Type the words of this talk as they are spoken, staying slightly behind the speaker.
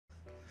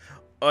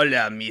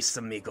Hola, mis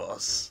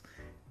amigos.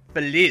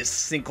 Feliz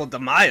Cinco de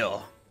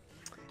Mayo.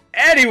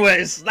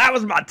 Anyways, that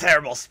was my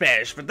terrible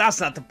Spanish, but that's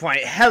not the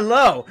point.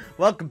 Hello!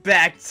 Welcome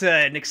back to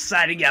an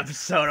exciting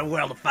episode of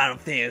World of Final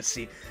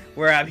Fantasy,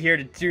 where I'm here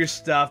to do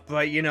stuff,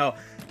 but you know,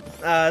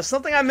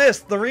 something I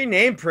missed, the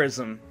rename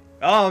prism.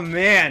 Oh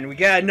man, we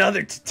got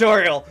another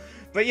tutorial.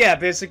 But yeah,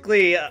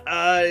 basically,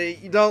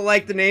 you don't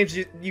like the names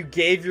you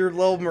gave your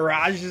little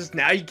mirages,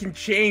 now you can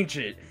change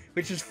it.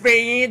 Which is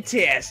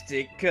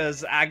fantastic,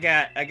 cause I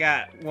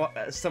got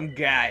some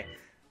guy,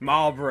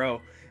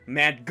 Marlboro,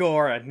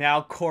 Madgora,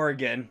 now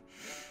Corrigan.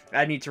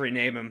 I need to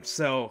rename him,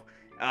 so,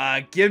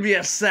 give me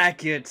a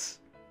second.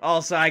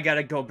 Also, I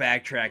gotta go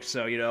backtrack,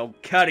 so, you know,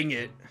 cutting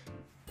it.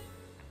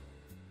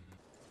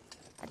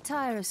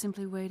 Tyre is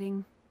simply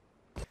waiting.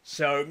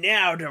 So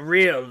now the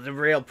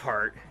real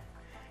part.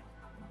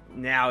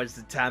 Now is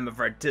the time of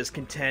our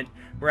discontent,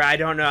 where I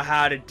don't know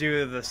how to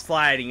do the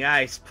sliding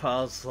ice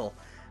puzzle.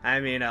 I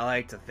mean, I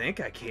like to think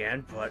I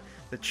can, but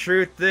the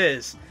truth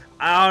is,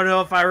 I don't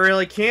know if I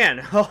really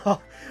can.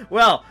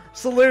 Well,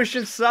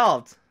 solution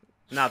solved.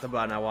 Not the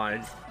button I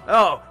wanted.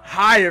 Oh,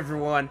 hi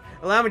everyone.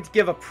 Allow me to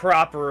give a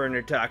proper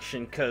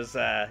introduction, because,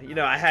 you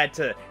know, I had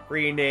to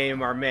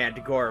rename our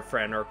Mantigora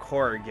friend, or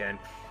Corrigan.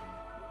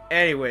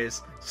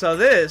 Anyways, so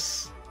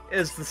this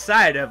is the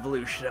side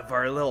evolution of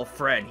our little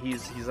friend.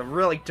 He's a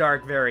really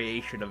dark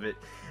variation of it.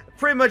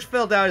 Pretty much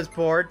filled out his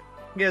board.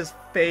 He has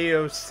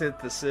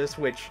photosynthesis,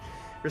 which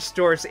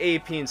restores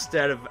AP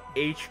instead of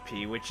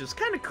HP, which is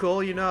kind of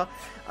cool, you know.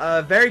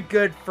 Very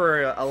good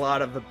for a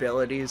lot of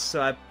abilities,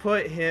 so I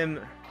put him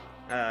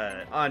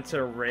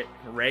onto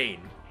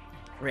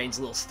Rain's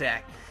little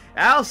stack.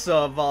 I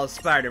also evolved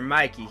Spider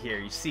Mikey here.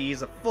 You see,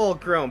 he's a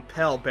full-grown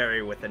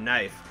Pellberry with a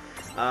knife.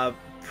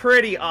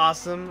 Pretty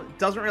awesome.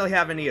 Doesn't really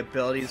have any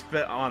abilities,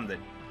 but on the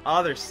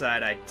other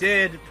side, I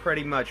did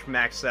pretty much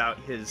max out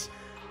his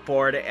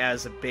board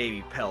as a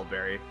baby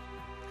Pellberry.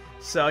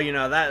 So, you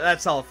know,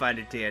 that's all fine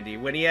and dandy.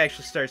 When he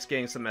actually starts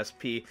getting some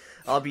SP,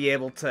 I'll be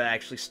able to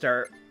actually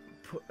start,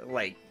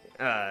 like,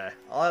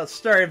 I'll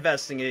start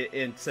investing it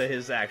into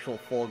his actual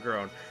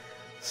full-grown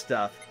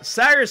stuff.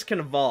 Cyrus can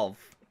evolve.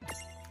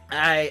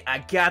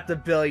 I got the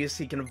abilities.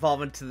 He can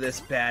evolve into this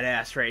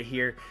badass right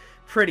here.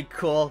 Pretty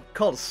cool.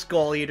 Called a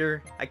Skull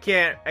Eater. I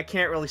can't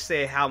really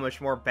say how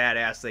much more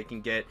badass they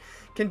can get.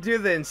 Can do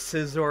the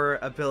Incisor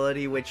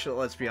ability, which,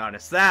 let's be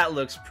honest, that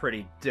looks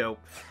pretty dope.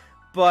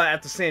 But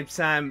at the same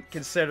time,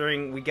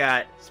 considering we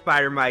got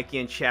Spider Mikey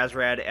and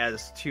Chazrad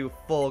as two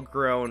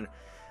full-grown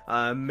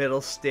middle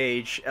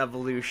stage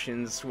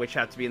evolutions, which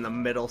have to be in the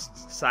middle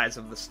size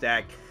of the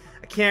stack,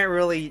 I can't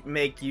really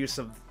make use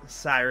of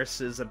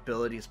Cyrus's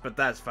abilities, but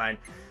that's fine.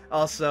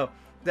 Also,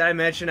 did I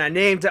mention I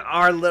named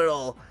our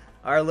little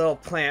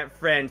plant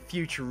friend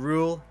Future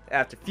Rule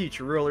after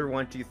Future Ruler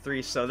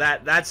 123, so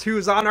that's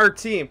who's on our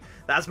team.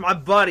 That's my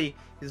buddy.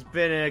 He's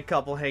been in a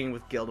couple hanging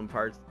with Gildem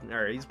parts,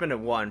 or he's been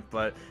in one,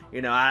 but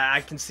you know,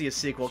 I can see a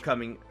sequel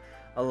coming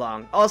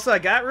along. Also, I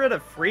got rid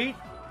of Freet.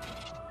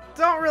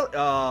 Don't really.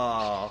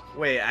 Oh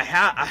wait, I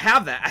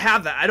have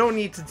that. I don't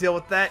need to deal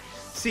with that.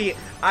 See,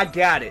 I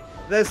got it.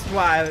 That's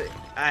why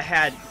I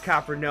had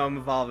Copper Gnome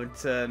evolve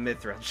into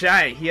Mithril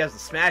Giant. He has the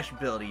Smash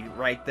ability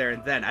right there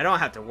and then. I don't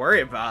have to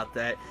worry about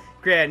that.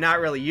 Granted, not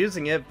really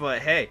using it,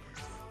 but hey.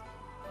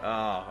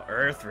 Oh,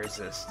 Earth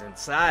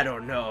Resistance. I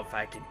don't know if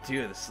I can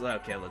do this.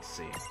 Okay, let's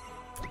see.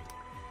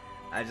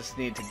 I just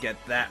need to get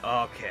that.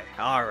 Okay,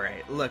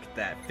 alright. Look at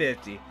that.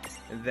 50.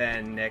 And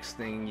then next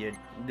thing you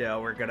know,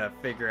 we're gonna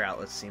figure out,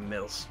 let's see,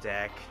 middle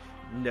stack.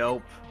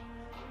 Nope.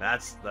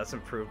 That's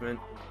improvement.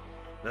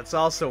 That's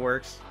also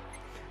works.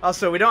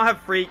 Also, we don't have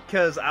Freak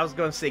because I was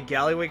going to say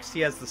Gallywix. He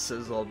has the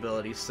Sizzle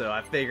ability, so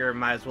I figure I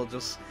might as well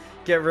just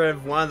get rid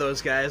of one of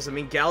those guys. I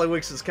mean,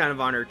 Gallywix is kind of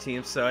on our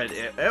team, so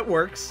it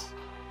works.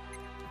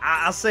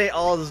 I'll say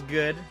all is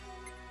good.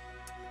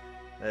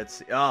 Let's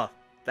see. Oh,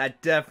 that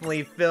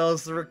definitely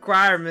fills the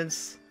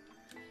requirements.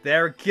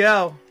 There we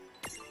go.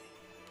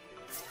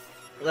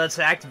 Let's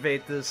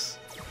activate this.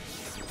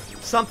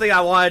 Something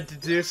I wanted to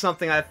do,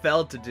 something I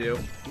failed to do.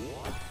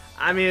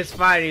 I mean, it's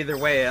fine either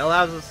way. It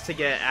allows us to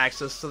get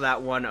access to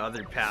that one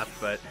other path,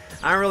 but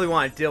I don't really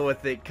want to deal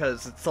with it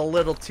because it's a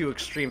little too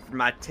extreme for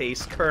my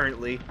taste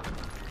currently.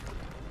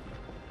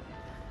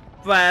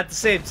 But at the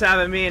same time,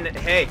 I mean,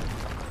 hey,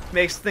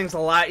 makes things a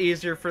lot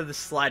easier for the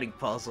sliding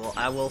puzzle.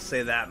 I will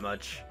say that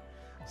much.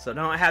 So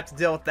don't have to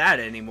deal with that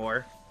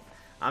anymore.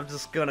 I'm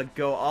just gonna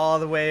go all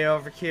the way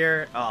over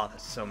here. Oh,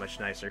 that's so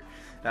much nicer.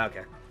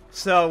 Okay.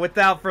 So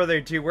without further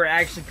ado, we're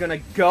actually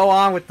gonna go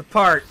on with the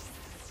part.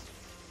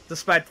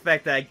 Despite the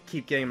fact that I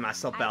keep getting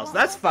myself battles.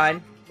 That's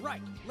fine.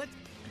 Right.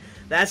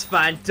 That's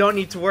fine. Don't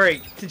need to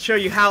worry. Can show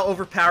you how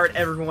overpowered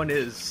everyone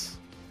is.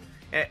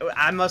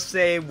 I must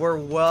say we're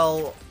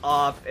well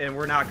off and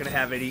we're not gonna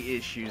have any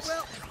issues.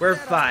 We're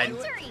fine.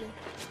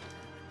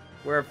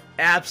 We're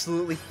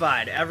absolutely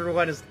fine.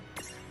 Everyone is.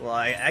 Well,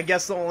 I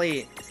guess the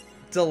only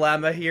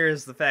dilemma here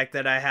is the fact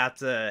that I have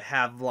to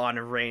have Lawn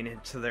and Rain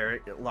into their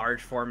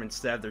large form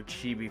instead of their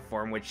chibi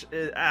form, which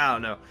I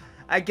don't know.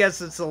 I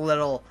guess it's a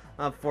little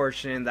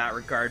unfortunate in that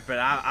regard, but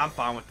I'm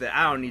fine with it.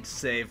 I don't need to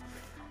save.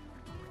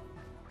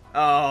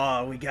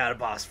 Oh, we got a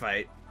boss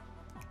fight.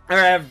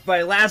 Alright,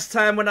 everybody, last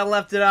time when I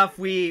left it off,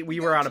 we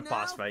were on a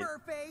boss fight.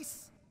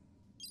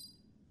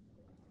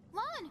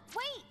 Lon,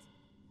 wait!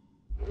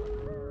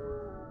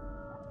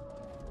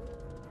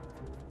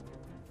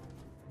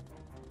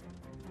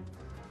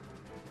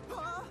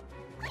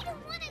 I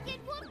don't want to get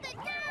Wulf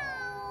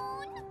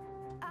down!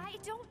 I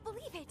don't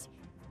believe it.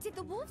 Did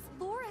the wolves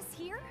lure us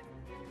here?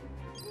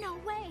 No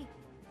way.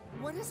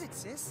 What is it,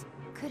 sis?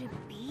 Could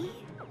it be?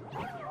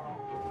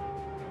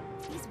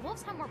 These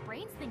wolves have more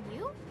brains than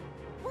you?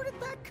 Where did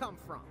that come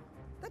from?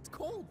 That's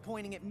cold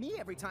pointing at me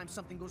every time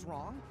something goes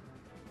wrong.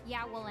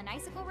 Yeah, well, an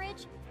icicle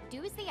ridge,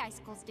 do as the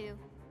icicles do.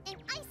 An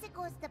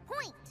icicle is the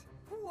point.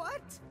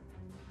 What?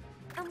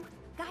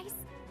 Guys,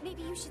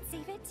 maybe you should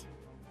save it?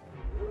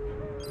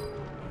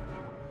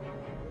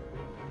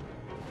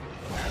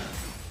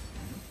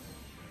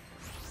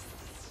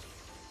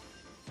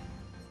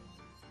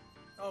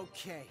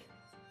 Okay,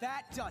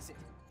 that does it.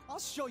 I'll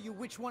show you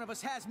which one of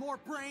us has more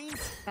brains.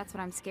 That's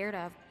what I'm scared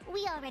of.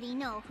 We already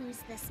know who's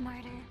the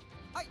smarter.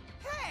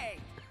 Hey!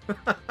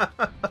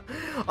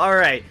 All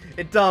right,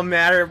 it don't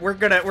matter. We're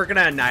gonna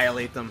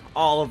annihilate them,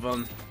 all of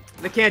them.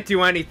 They can't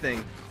do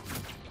anything.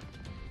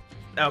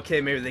 Okay,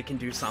 maybe they can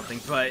do something,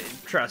 but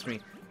trust me,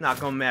 not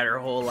gonna matter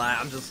a whole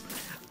lot.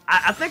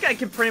 I think I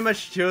can pretty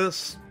much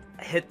just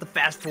hit the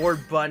fast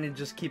forward button and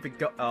just keep it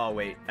go. Oh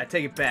wait, I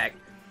take it back.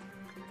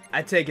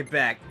 I take it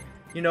back.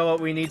 You know what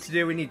we need to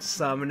do? We need to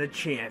summon a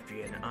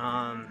champion.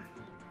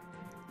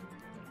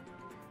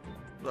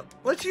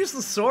 Let's use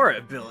the Sora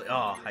ability.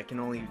 Oh, I can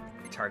only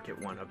target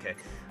one. Okay.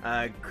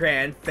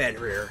 Grand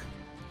Fenrir.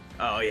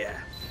 Oh yeah.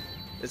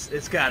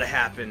 It's gotta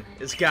happen.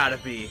 It's gotta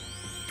be.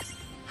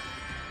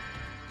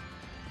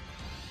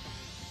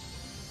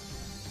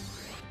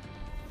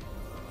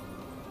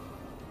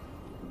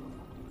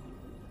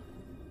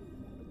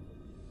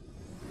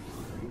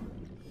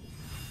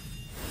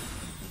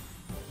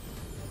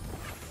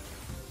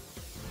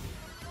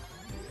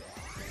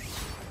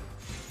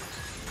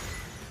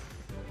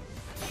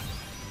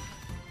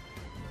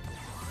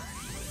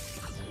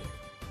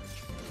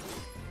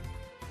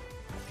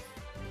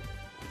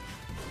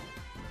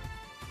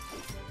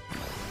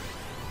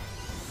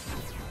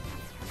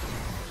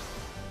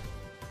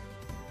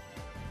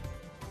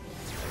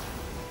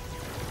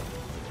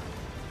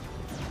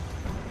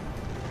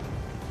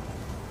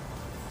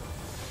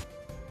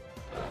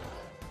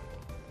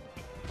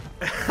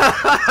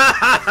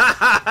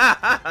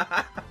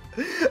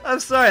 I'm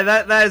sorry,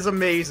 that is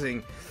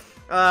amazing.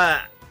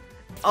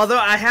 Although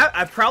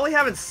I probably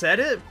haven't said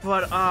it,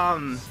 but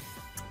I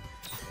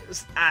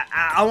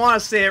want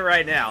to say it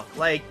right now.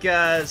 Like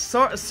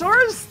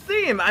Sora's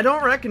theme, I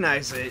don't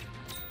recognize it.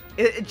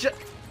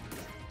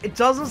 It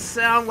doesn't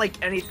sound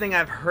like anything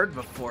I've heard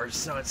before,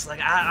 so it's like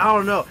I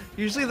don't know.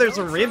 Usually there's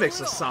a remix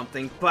of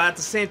something, but at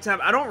the same time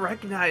I don't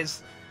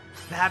recognize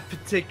that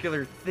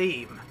particular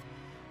theme.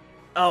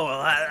 Oh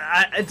well,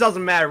 it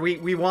doesn't matter.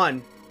 We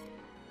won.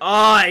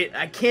 Oh,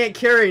 I can't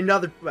carry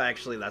another.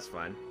 Actually, that's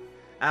fine.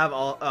 I have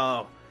all.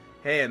 Oh,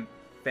 hey, a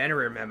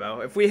Fenrir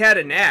memo. If we had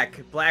a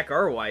knack, black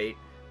or white,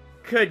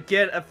 could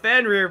get a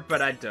Fenrir,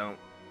 but I don't.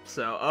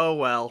 So, oh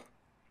well.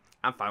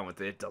 I'm fine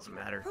with it. It doesn't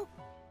matter.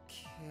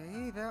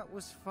 Okay, that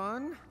was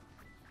fun.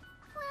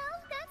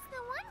 Well, that's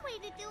the one way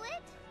to do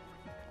it.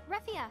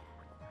 Refia,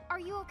 are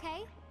you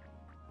okay?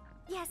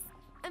 Yes,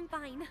 I'm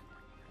fine.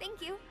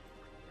 Thank you.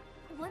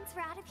 Once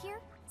we're out of here,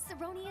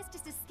 Saroni is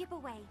just a skip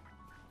away.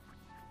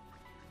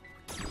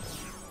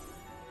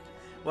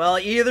 Well,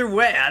 either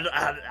way,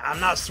 I'm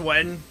not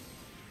sweating.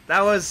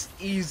 That was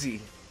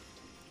easy.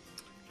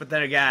 But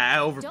then again, I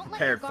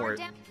overprepared for it.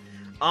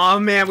 Oh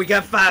man, we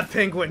got 5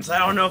 penguins. I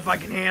don't know if I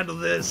can handle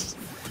this.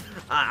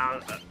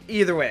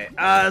 Either way.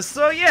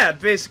 So yeah,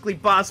 basically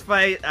boss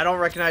fight. I don't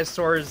recognize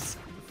Sora's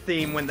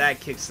theme when that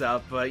kicks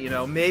up, but you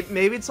know,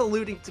 maybe it's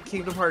alluding to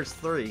Kingdom Hearts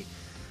 3.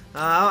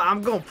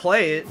 I'm gonna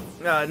play it,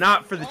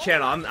 not for the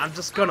channel. I'm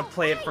just gonna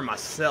play it for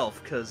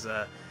myself, cause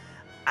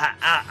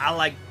I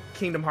like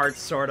Kingdom Hearts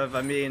sort of.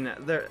 I mean,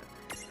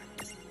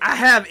 I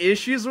have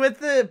issues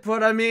with it,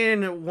 but I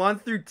mean, 1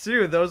 through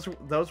 2,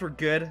 those were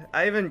good.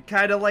 I even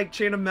kind of like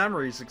Chain of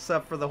Memories,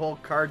 except for the whole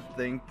card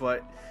thing.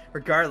 But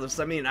regardless,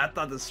 I mean, I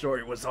thought the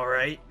story was all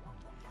right.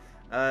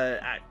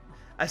 I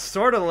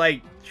sort of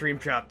like Dream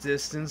Drop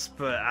Distance,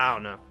 but I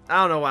don't know. I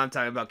don't know why I'm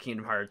talking about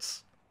Kingdom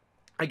Hearts.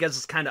 I guess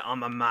it's kind of on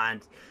my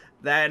mind.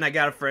 That, and I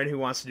got a friend who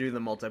wants to do the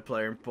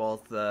multiplayer in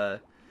both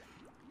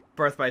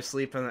Birth by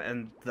Sleep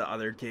and the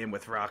other game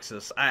with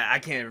Roxas. I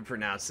can't even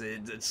pronounce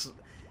it.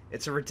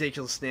 It's a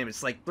ridiculous name.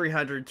 It's like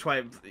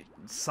 320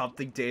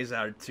 something days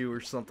out of 2 or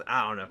something.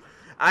 I don't know.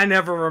 I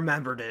never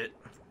remembered it.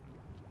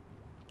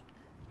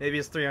 Maybe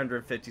it's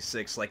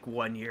 356, like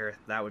 1 year.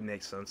 That would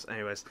make sense.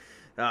 Anyways,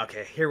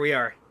 okay, here we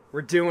are.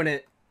 We're doing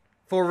it.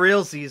 For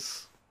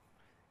realsies.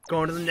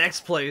 Going to the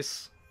next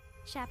place.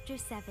 Chapter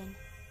 7.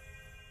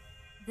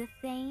 The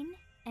Thane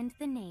and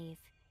the Knave.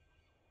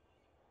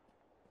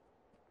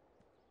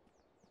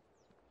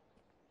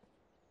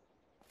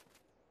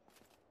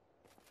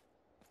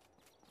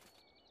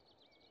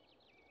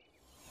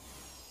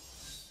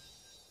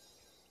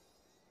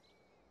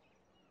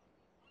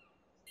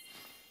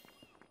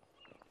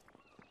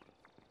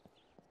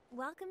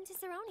 Welcome to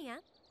Saronia.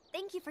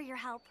 Thank you for your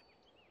help.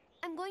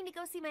 I'm going to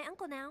go see my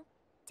uncle now.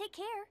 Take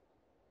care.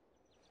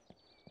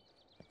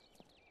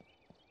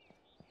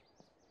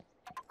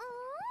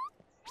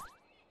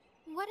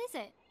 What is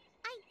it?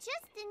 I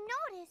just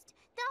noticed.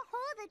 The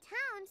whole of the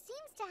town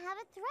seems to have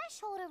a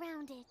threshold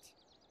around it.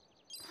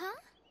 Huh?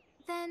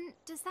 Then,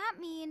 does that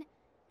mean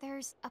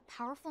there's a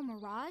powerful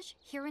mirage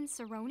here in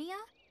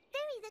Saronia?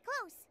 Very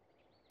close.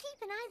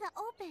 Keep an eye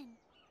open.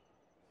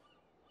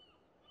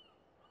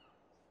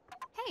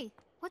 Hey,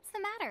 what's the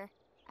matter?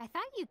 I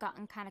thought you'd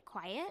gotten kind of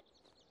quiet.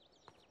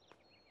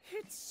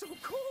 It's so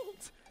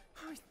cold.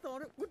 I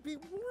thought it would be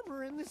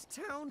warmer in this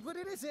town, but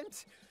it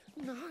isn't.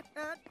 Not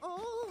at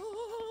all.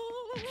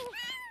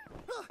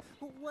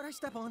 What'd I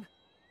step on?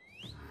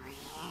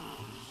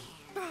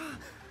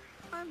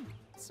 I'm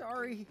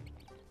sorry.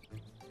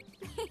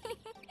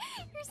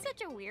 You're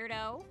such a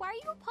weirdo. Why are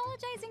you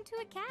apologizing to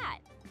a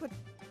cat? But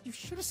you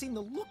should have seen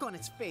the look on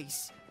its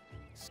face.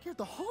 It scared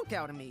the honk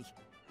out of me.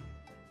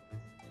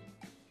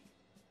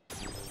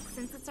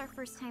 Since it's our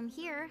first time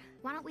here,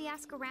 why don't we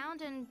ask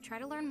around and try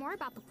to learn more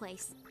about the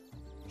place?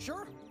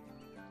 Sure.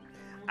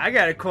 I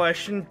got a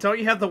question. Don't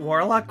you have the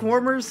Warlock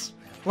warmers?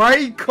 Why are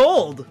you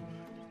cold?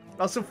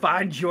 Also,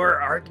 find your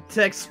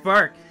Architect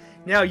Spark.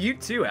 Now you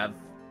too have...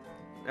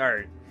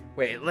 Alright,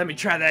 wait, let me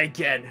try that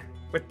again.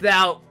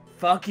 Without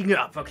fucking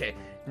up. Okay,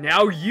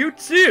 now you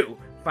too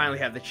finally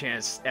have the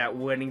chance at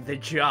winning the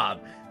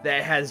job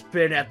that has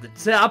been at the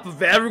top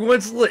of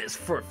everyone's list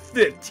for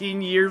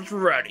 15 years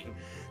running.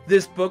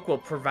 This book will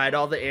provide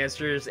all the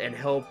answers and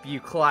help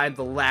you climb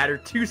the ladder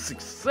to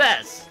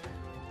success.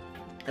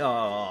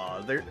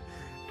 Oh, there...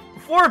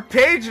 4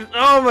 pages?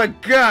 Oh my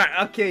god.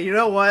 Okay, you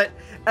know what?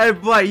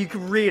 Everybody, you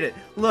can read it.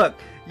 Look,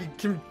 you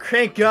can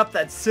crank up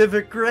that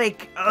civic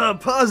rank.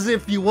 Pause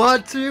if you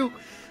want to.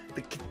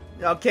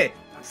 Okay,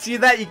 see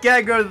that? You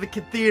gotta go to the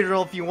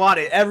cathedral if you want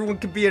it. Everyone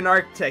can be an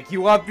architect.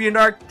 You want to be an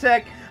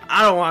architect?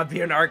 I don't want to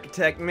be an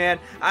architect, man.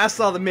 I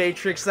saw the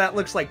Matrix. That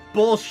looks like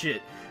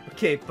bullshit.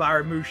 Okay,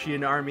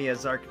 Bahamutian army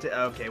as architect.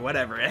 Okay,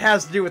 whatever. It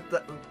has to do with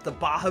the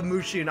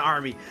Bahamutian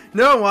army.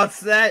 No one wants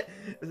that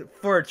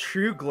for a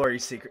true glory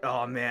seeker.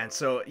 Oh man,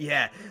 so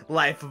yeah,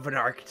 life of an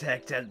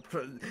architect.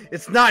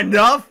 It's not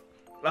enough.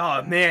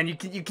 Oh man, you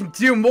can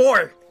do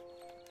more.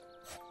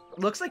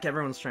 Looks like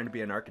everyone's trying to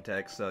be an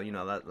architect, so you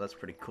know that's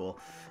pretty cool.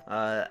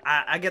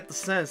 I get the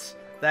sense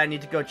that I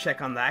need to go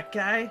check on that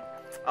guy.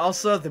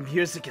 Also, the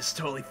music is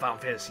totally Final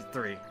Fantasy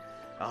 3.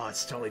 Oh,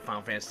 it's totally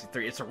Final Fantasy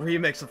 3. It's a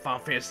remix of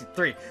Final Fantasy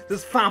 3. This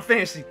is Final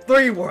Fantasy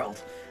 3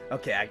 world.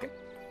 Okay,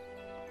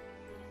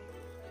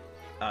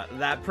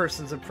 that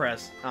person's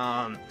impressed.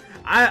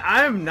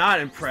 I'm not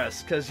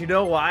impressed, because you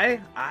know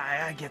why?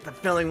 I get the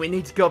feeling we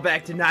need to go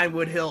back to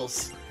Ninewood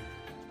Hills.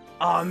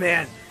 Oh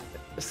man.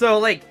 So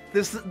like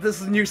this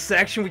is a new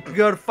section. We can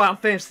go to Final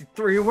Fantasy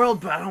 3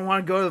 world, but I don't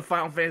want to go to the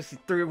Final Fantasy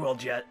 3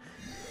 world yet.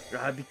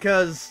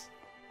 Because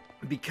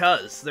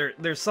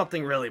there's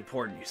something really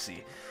important, you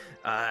see.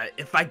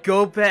 If I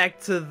go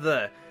back to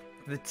the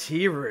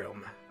tea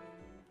room,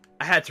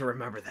 I had to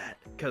remember that,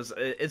 because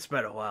it's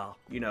been a while,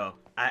 you know.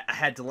 I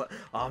had to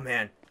oh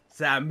man, is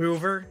that a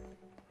mover?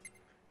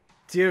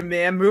 Dude,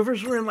 man,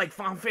 movers were in like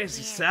Final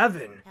Fantasy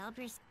 7.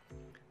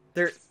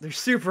 They're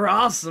super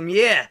awesome,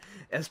 yeah.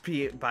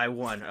 SP by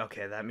 1.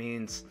 Okay, that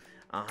means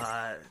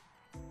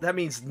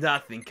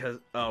nothing, cause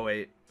oh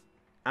wait,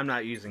 I'm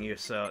not using you,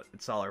 so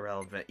it's all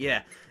irrelevant.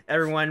 Yeah,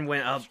 everyone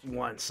went up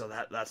 1, so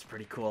that's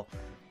pretty cool.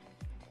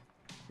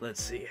 Let's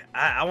see.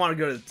 I want to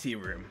go to the tea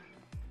room,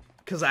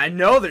 cause I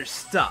know there's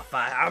stuff.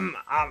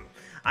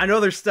 I know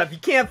there's stuff. You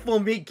can't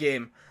fool me,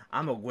 game.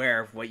 I'm aware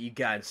of what you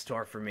got in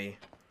store for me.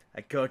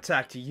 I go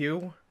talk to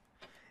you,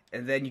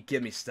 and then you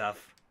give me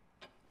stuff.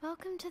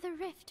 Welcome to the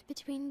rift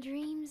between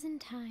dreams and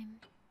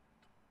time.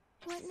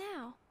 What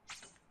now?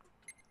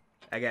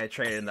 I gotta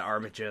trade in the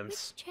armor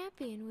gems. Which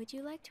champion would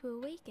you like to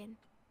awaken?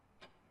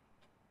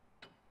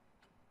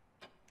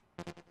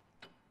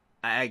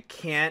 I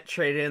can't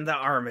trade in the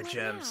armor What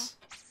gems.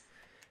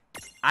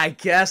 I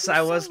guess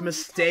I was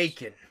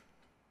mistaken.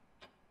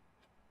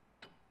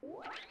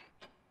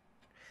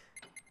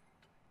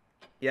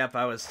 Yep,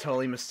 I was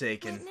totally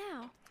mistaken. What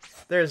now?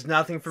 There's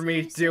nothing for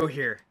me to do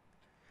here.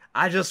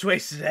 I just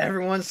wasted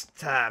everyone's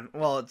time.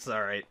 Well, it's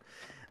alright.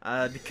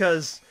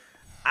 Because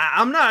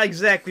I'm not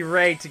exactly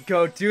ready to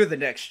go do the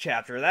next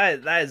chapter.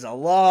 That is a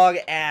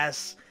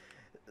long-ass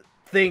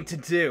thing to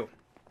do.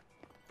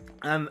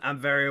 I'm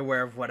very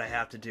aware of what I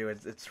have to do.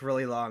 It's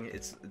really long.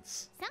 It's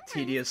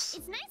tedious.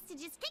 It's nice to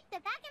just kick the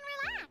back and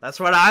relax. That's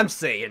what I'm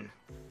saying.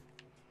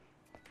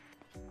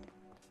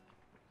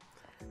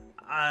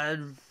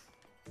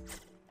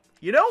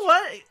 You know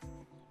what?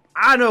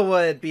 I know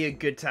what would be a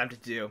good time to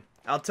do.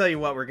 I'll tell you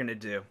what we're gonna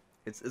do.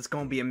 It's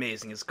gonna be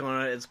amazing. It's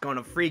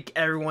gonna freak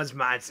everyone's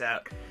minds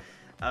out.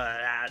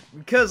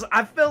 Because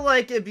I feel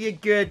like it'd be a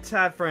good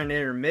time for an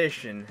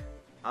intermission.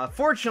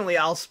 Fortunately,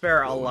 I'll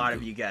spare a lot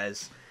of you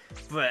guys.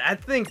 But I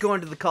think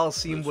going to the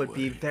Coliseum would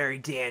be very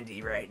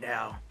dandy right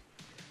now.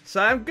 So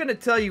I'm gonna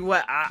tell you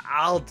what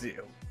I'll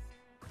do.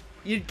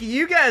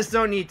 You guys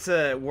don't need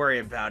to worry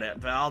about it,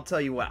 but I'll tell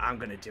you what I'm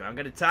gonna do. I'm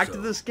gonna talk to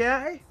this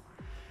guy,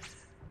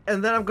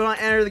 and then I'm gonna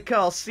enter the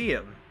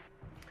Coliseum.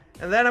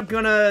 And then I'm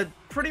gonna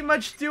pretty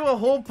much do a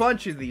whole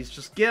bunch of these.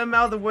 Just get them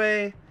out of the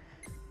way,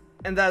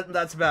 and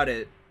that's about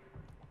it.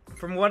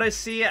 From what I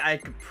see, I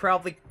could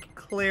probably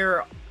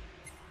clear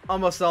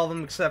almost all of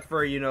them except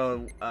for, you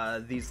know,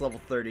 these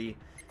level 30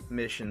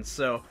 missions.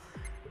 So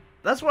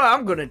that's what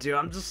I'm gonna do.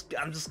 I'm just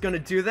gonna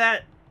do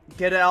that,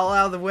 get it all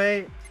out of the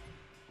way.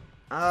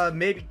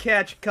 Maybe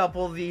catch a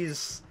couple of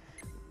these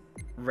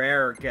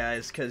rare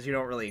guys because you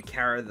don't really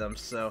encounter them.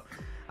 So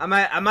I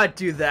might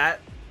do that.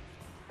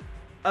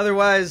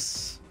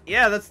 Otherwise,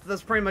 yeah,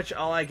 that's pretty much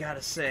all I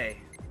gotta say.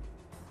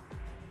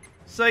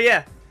 So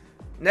yeah,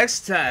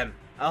 next time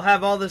I'll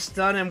have all this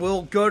done and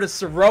we'll go to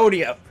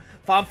Saronia,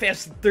 Final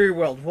Fantasy 3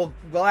 world.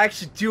 We'll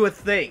actually do a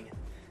thing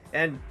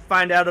and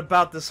find out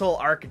about this whole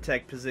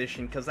architect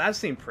position because that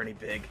seemed pretty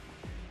big.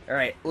 All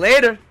right,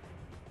 later.